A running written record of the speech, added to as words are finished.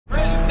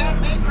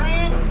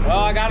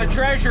I got a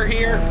treasure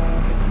here.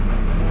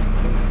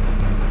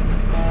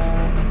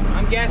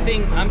 I'm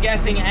guessing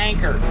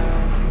anchor.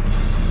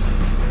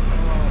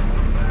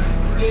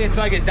 Yeah, it's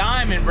like a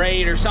diamond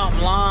braid or something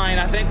line.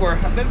 I think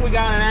we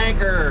got an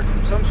anchor or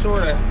some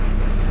sort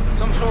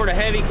of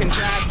heavy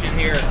contraption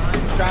here.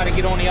 Try to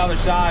get on the other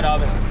side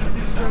of it.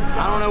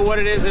 I don't know what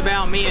it is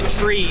about me and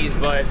trees,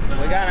 but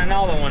we got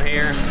another one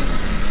here.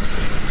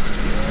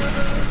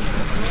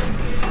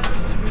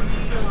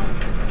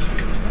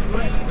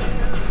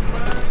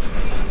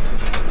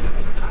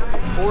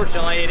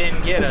 Fortunately, it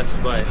didn't get us,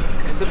 but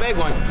it's a big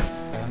one.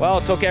 Well,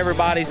 I took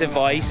everybody's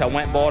advice. I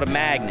went and bought a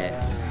magnet.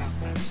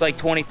 It's like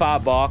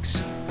 25 bucks.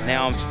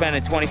 Now I'm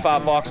spending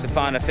 25 bucks to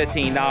find a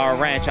 $15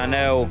 wrench. I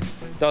know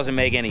it doesn't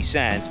make any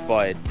sense,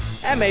 but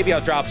maybe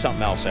I'll drop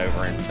something else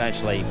over and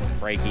eventually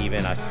break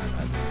even. I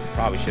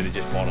probably should have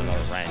just bought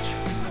another wrench.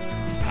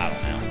 I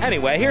don't know.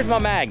 Anyway, here's my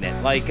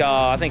magnet. Like,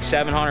 I think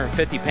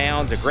 750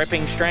 pounds of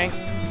gripping strength.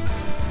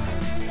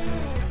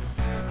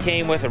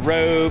 Came with a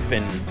rope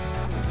and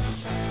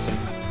some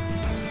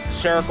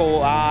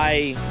circle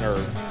eye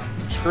or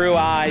screw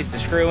eyes to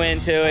screw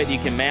into it. You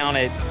can mount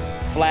it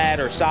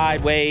flat or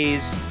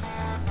sideways.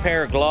 A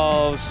pair of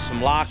gloves, some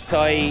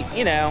Loctite,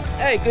 you know.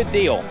 Hey, good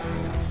deal.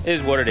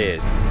 Is what it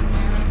is.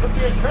 Could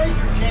be a treasure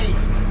chase.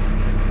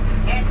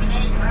 Captain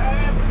A.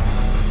 Crab.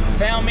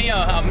 Found me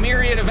a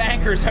myriad of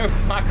anchors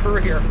over my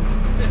career.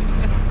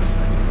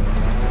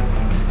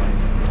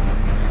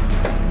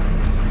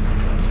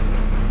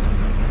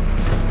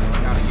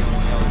 Gotta get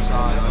on the other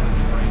side of it.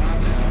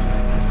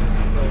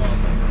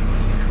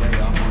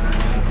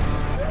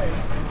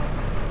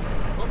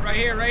 Oh, right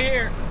here, right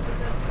here.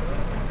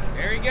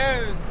 There he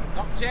goes.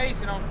 Don't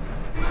chasing him.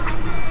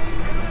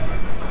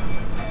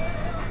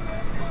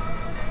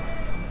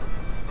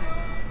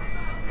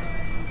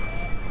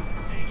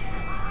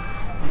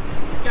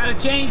 Gotta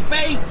change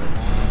baits.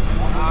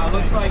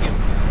 Looks like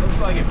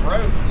it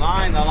broke. The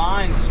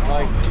line's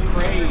like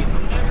frayed.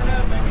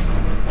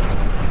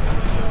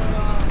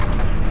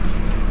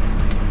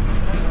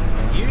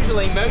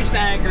 Usually most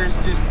anchors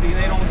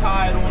they don't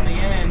tie it on the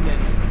end.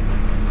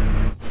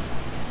 And...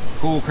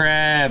 Cool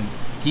crab.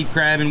 Keep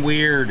crabbing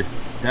weird.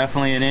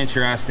 Definitely an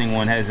interesting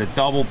one. Has a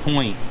double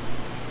point.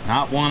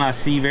 Not one I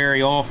see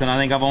very often. I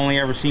think I've only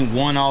ever seen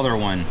one other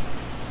one.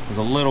 It's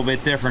a little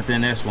bit different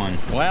than this one.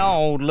 Well,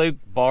 old Luke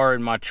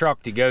borrowed my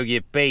truck to go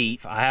get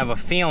bait. I have a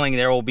feeling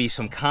there will be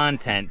some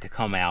content to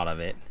come out of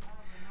it.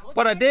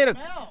 But I did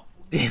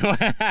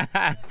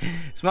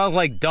smells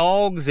like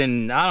dogs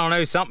and I don't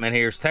know, something in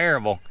here is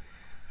terrible.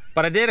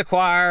 But I did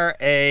acquire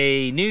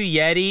a new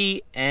Yeti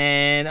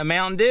and a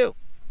Mountain Dew.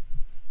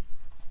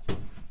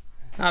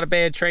 Not a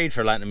bad trade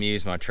for letting them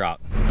use my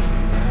truck. You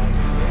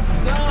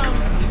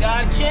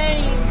got a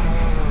chain.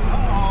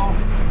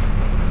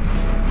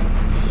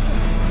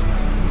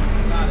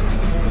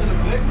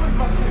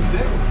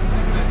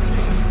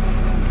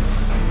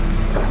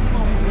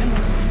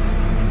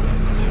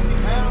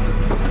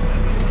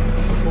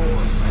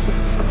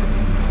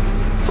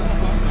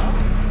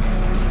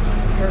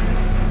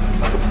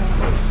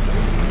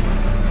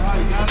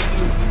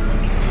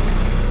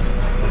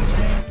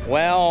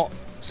 Well,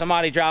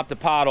 somebody dropped a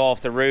pot off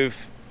the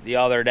roof the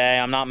other day.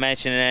 I'm not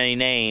mentioning any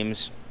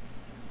names.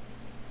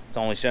 It's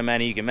only so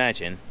many you can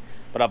mention.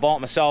 But I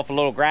bought myself a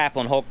little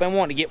grappling hook. Been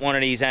wanting to get one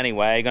of these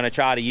anyway. Gonna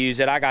try to use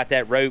it. I got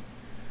that rope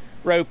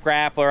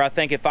grappler. I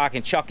think if I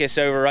can chuck this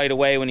over right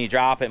away when you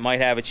drop it,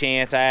 might have a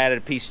chance. I added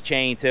a piece of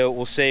chain to it.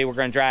 We'll see. We're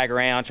gonna drag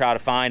around, try to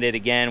find it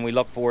again. We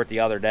looked for it the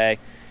other day.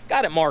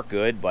 Got it marked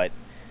good, but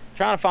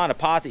trying to find a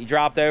pot that you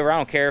dropped over, I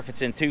don't care if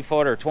it's in 2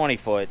 foot or 20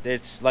 foot.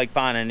 It's like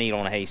finding a needle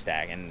in a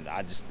haystack, and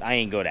I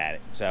ain't good at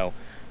it. So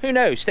who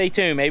knows? Stay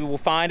tuned. Maybe we'll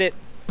find it.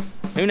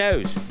 Who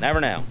knows? Never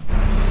know.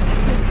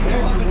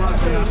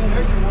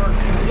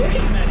 Hey,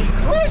 Merry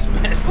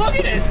Christmas! Look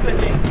at this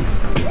thing!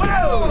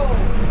 Whoa!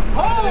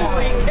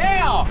 Holy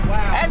cow!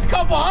 Wow. That's a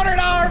couple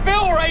 $100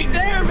 bill right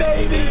there,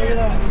 baby!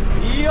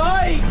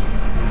 Yikes!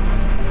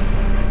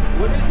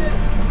 What is it?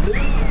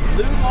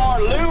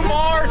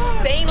 Lumar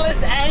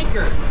stainless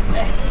anchor.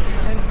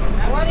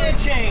 Plenty of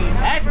chain.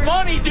 That's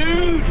money,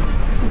 dude!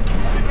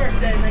 Happy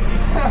birthday, Mickey.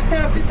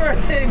 Happy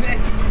birthday,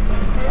 Mickey.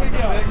 Here we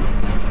go.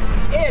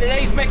 Yeah,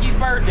 today's Mickey's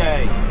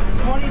birthday.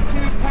 22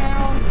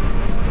 pounds.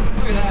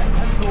 Look at that.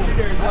 That's cool.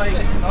 There's like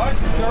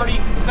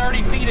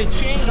 30 feet of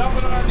chain.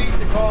 Something underneath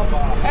the call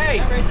box. Hey,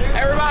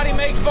 everybody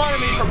makes fun of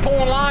me for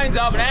pulling lines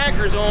up and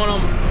anchors on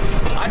them.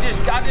 I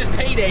just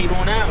paydayed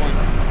on that one.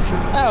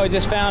 Oh, I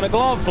just found a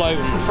glove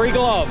floating. Free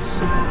gloves.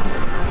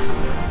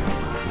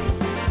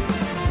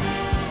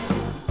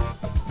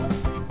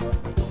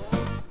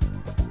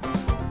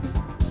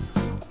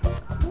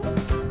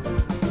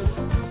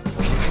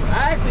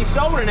 I actually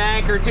sold an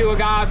anchor to a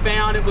guy I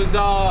found. It was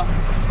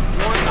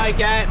one like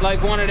that,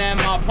 like one of them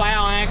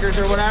plow anchors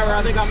or whatever.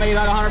 I think I made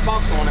like $100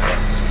 on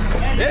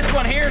it. This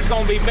one here is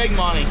gonna be big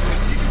money. You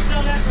can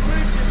sell that to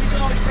Luke if he's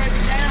always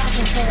breaking down.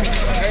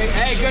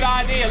 Hey, good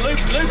idea. Luke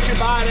should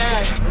buy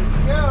that.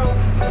 Go.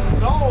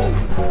 Sold.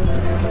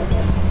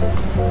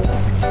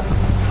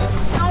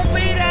 Don't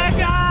be that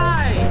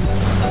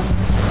guy.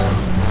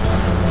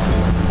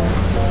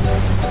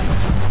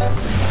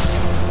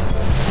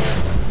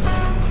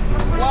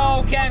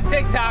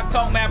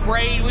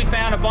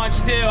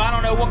 too. I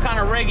don't know what kind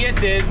of rig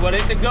this is, but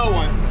it's a good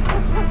one.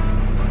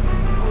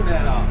 Hold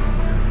that up.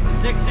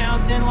 6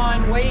 ounce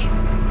inline weight,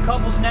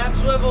 couple snap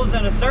swivels,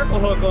 and a circle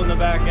hook on the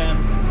back end.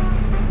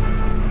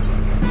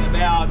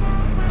 About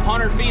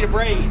 100 feet of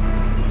braid.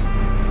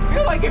 I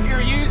feel like if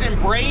you're using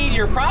braid,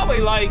 you're probably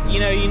like, you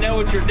know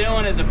what you're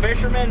doing as a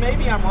fisherman.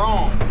 Maybe I'm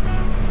wrong.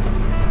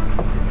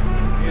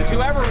 Because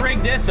whoever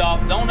rigged this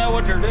up don't know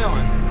what they're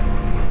doing.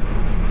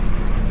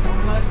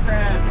 One less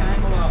crab,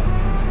 tangle up.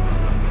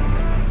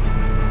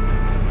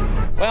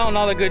 Well,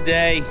 another good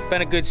day.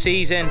 Been a good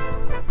season.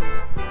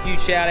 Huge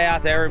shout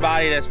out to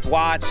everybody that's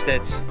watched,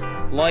 that's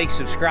liked,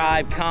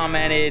 subscribed,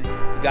 commented.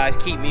 You guys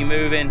keep me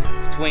moving.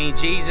 Between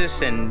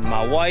Jesus and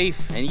my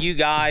wife and you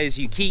guys,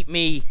 you keep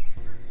me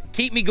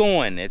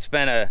going. It's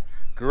been a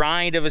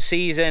grind of a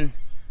season.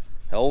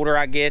 The older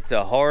I get,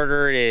 the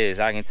harder it is.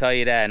 I can tell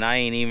you that, and I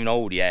ain't even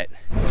old yet.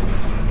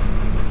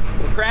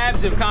 The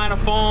crabs have kind of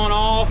fallen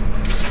off.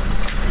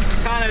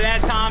 Kind of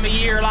that time of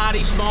year, a lot of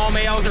these small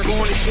males are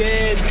going to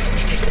shed.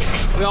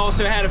 We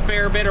also had a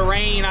fair bit of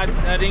rain. I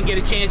didn't get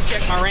a chance to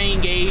check my rain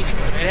gauge.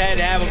 It had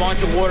to have a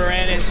bunch of water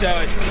in it,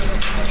 so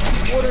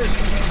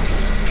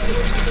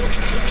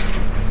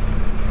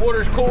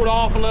water's cooled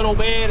off a little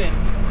bit, and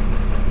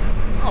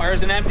oh,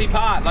 there's an empty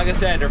pot. Like I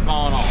said, they're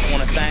falling off. I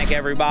want to thank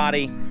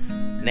everybody.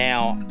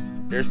 Now,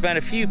 there's been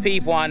a few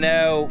people I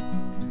know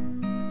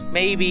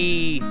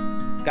maybe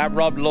got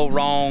rubbed a little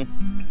wrong.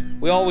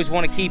 We always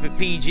want to keep it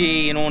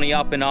PG and on the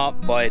up and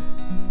up, but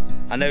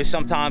I know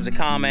sometimes the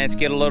comments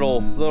get a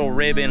little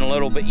ribbon, a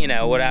little bit,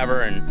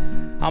 whatever, and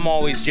I'm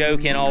always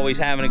joking, always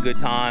having a good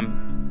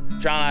time.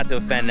 Try not to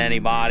offend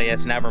anybody.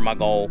 That's never my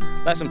goal.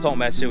 Unless I'm talking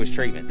about sewage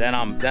treatment, then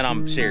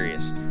I'm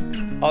serious.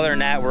 Other than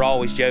that, we're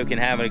always joking,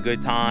 having a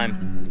good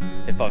time.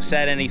 If I've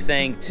said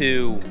anything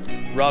to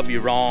rub you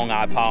wrong,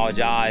 I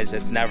apologize.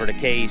 That's never the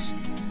case.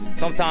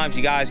 Sometimes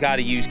you guys got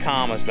to use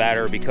commas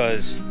better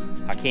because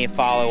I can't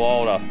follow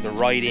all the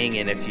writing,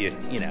 and if you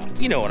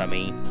know what I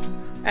mean.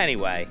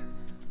 Anyway,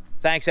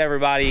 thanks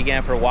everybody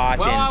again for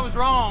watching. Well, I was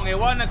wrong. It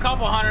wasn't a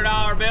couple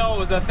 $100 bill. It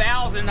was a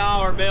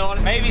 $1,000 bill.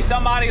 Maybe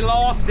somebody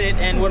lost it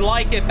and would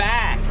like it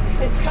back.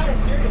 It's got a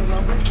serial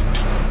number.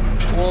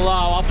 Well,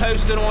 I'll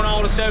post it on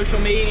all the social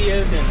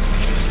medias, and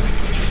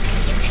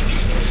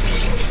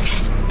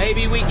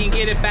maybe we can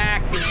get it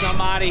back to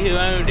somebody who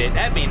owned it.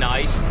 That'd be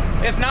nice.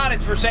 If not,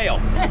 it's for sale.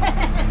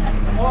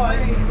 Well, I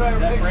think you better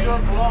make sure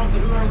it belongs to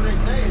whoever they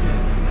say it is.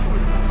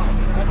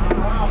 That's the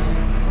problem.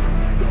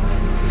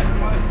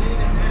 Everybody's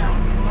seeing it now.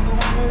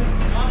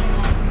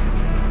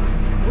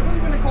 What are we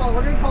going to call it?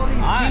 We're going to call these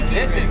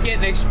This is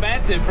getting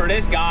expensive for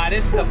this guy.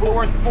 This is the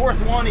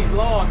fourth one he's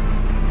lost.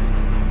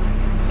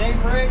 Same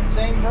rig,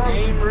 same boat.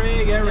 Same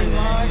rig, everything.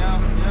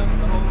 Yep,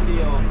 the whole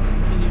deal.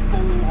 Can you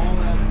pull all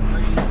that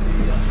braid to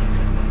you?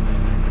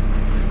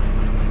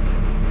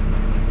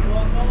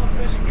 Lost all those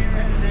fishing gear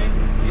and his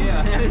anchor.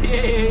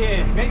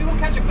 Yeah. Maybe we'll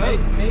catch a boat.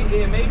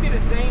 Maybe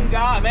the same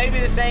guy. Maybe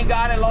the same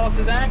guy that lost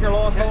his anchor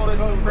lost all this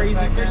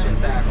crazy fishing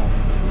tackle.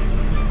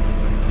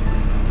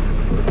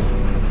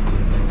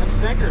 Them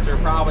sinkers are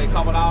probably a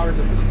couple dollars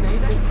a piece,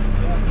 ain't they?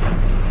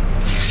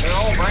 Yes. They're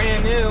all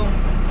brand new.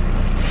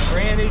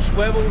 Brand new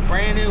swivels,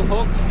 brand new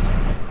hooks.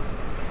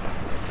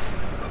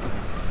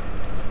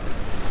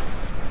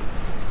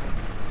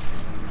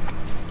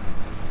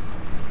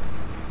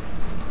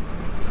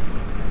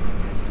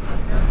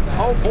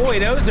 Oh boy,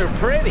 those are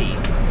pretty.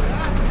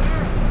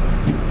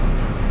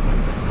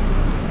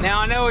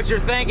 Now I know what you're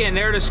thinking.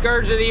 They're the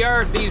scourge of the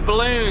earth, these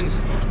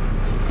balloons.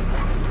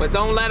 But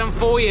don't let them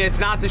fool you. It's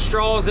not the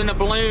straws in the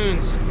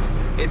balloons.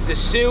 It's the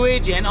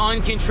sewage and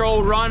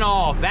uncontrolled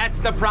runoff. That's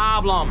the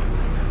problem.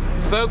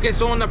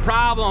 Focus on the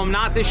problem,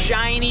 not the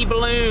shiny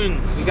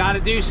balloons. You got to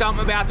do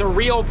something about the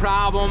real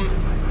problem,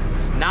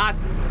 not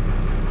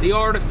the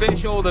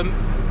artificial.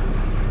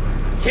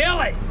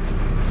 Kill it!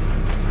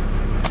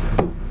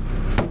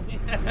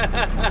 It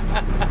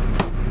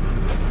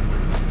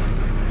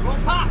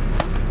won't pop.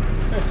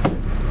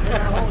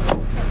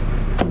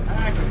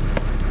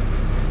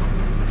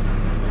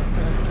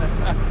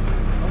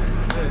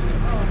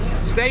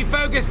 Stay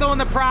focused on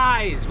the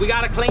prize. We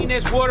got to clean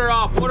this water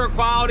up. Water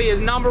quality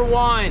is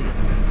 #1.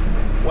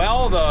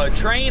 Well, the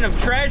train of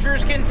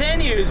treasures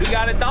continues. We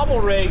got a double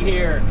rig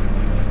here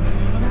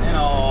and a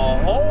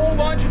whole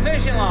bunch of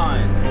fishing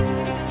line.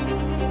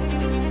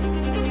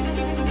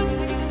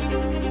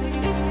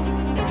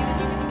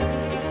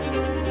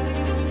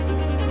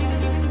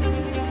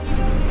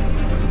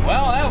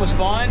 Well, that was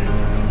fun.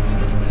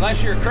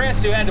 Unless you're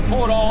Chris, who had to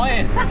pull it all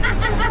in.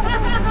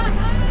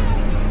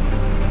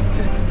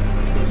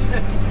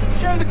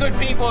 Show the good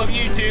people of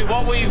YouTube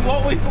what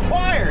we've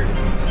acquired.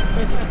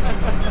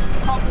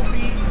 Couple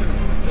feet.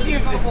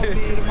 Couple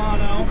feet of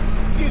mono.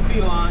 Few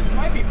feet line.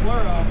 Might be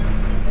fluoro.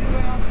 2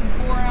 ounce and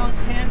 4 ounce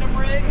tandem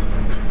rig.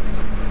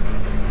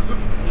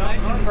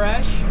 Nice and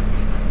fresh.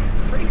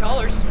 Pretty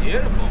colors.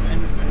 Beautiful.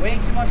 And way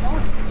too much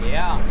line.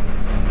 Yeah.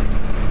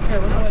 Here,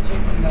 we're gonna let you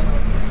clean that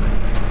up.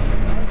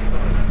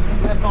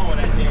 Have fun with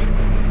that, Jake.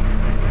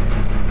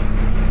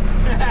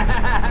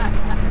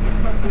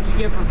 What'd you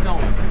get for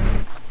filming?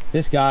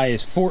 This guy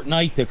is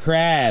Fortnite the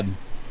Crab.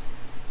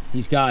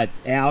 He's got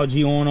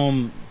algae on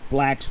him,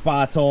 black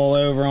spots all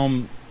over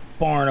him,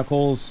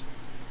 barnacles.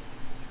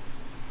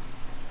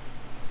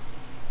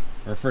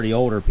 Or for the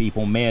older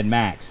people, Mad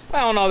Max.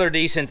 Well, another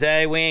decent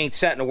day. We ain't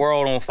setting the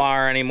world on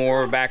fire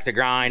anymore. We're back to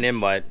grinding,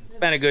 but it's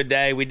been a good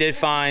day. We did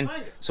find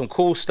some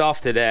cool stuff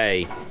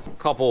today. A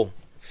couple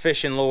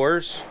fishing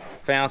lures.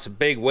 Found some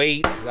big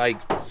weight,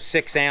 like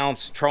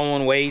 6-ounce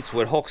trolling weights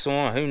with hooks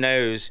on, who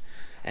knows.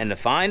 And the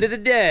find of the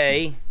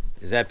day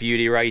is that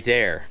beauty right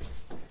there.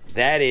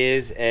 That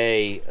is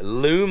a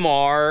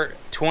Lumar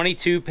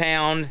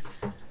 22-pound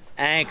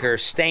anchor,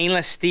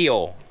 stainless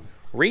steel.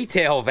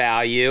 Retail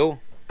value,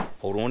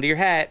 hold on to your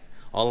hat,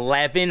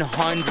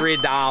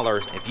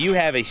 $1,100. If you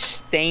have a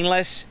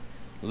stainless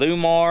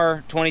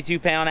Lumar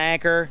 22-pound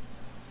anchor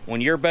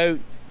on your boat,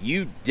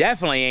 you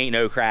definitely ain't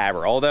no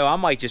crabber. Although I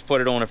might just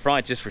put it on the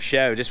front just for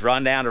show. Just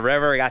run down the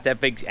river, got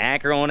that big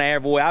anchor on there,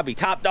 boy, I'll be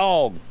top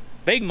dog.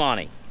 Big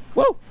money.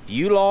 Woo! If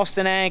you lost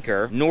an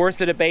anchor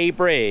north of the Bay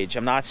Bridge,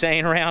 I'm not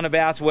saying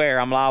roundabouts where,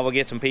 I'm liable to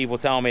get some people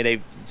telling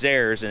me it's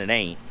theirs and it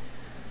ain't.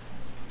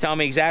 Tell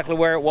me exactly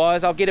where it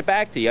was, I'll get it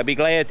back to you. I'll be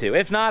glad to.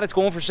 If not, it's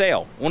going for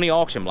sale on the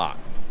auction block.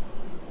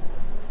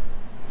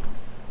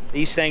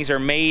 These things are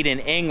made in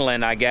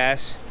England, I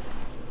guess.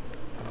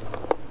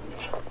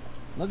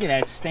 Look at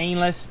that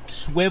stainless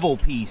swivel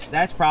piece.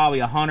 That's probably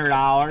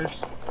 $100.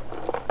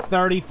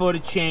 30 foot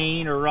of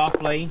chain, or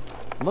roughly.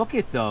 Look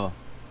at the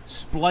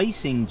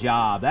splicing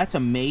job. That's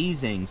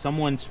amazing.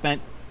 Someone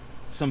spent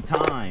some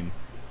time.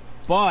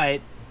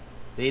 But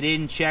they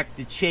didn't check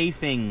the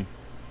chafing.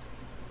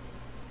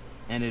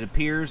 And it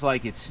appears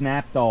like it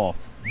snapped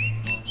off.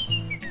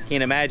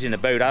 Can't imagine the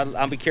boat.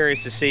 I'll be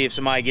curious to see if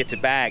somebody gets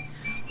it back,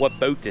 what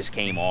boat this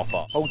came off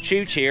of. Old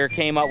Chooch here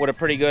came up with a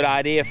pretty good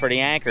idea for the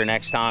anchor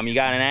next time. You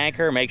got an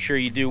anchor, make sure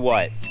you do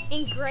what?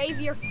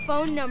 Engrave your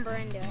phone number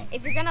into it.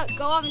 If you're gonna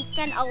go off and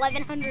spend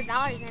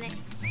 $1,100 in it,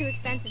 it's too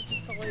expensive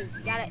just to lose.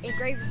 You gotta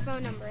engrave your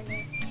phone number into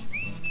it.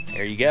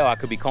 There you go. I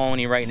could be calling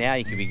you right now.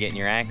 You could be getting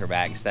your anchor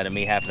back instead of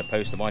me having to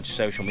post a bunch of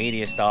social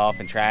media stuff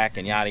and track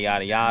and yada,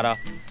 yada, yada.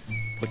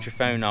 Put your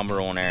phone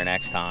number on there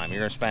next time.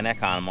 You're gonna spend that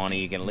kind of money,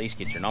 you can at least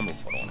get your number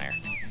put on there.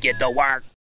 Get to work.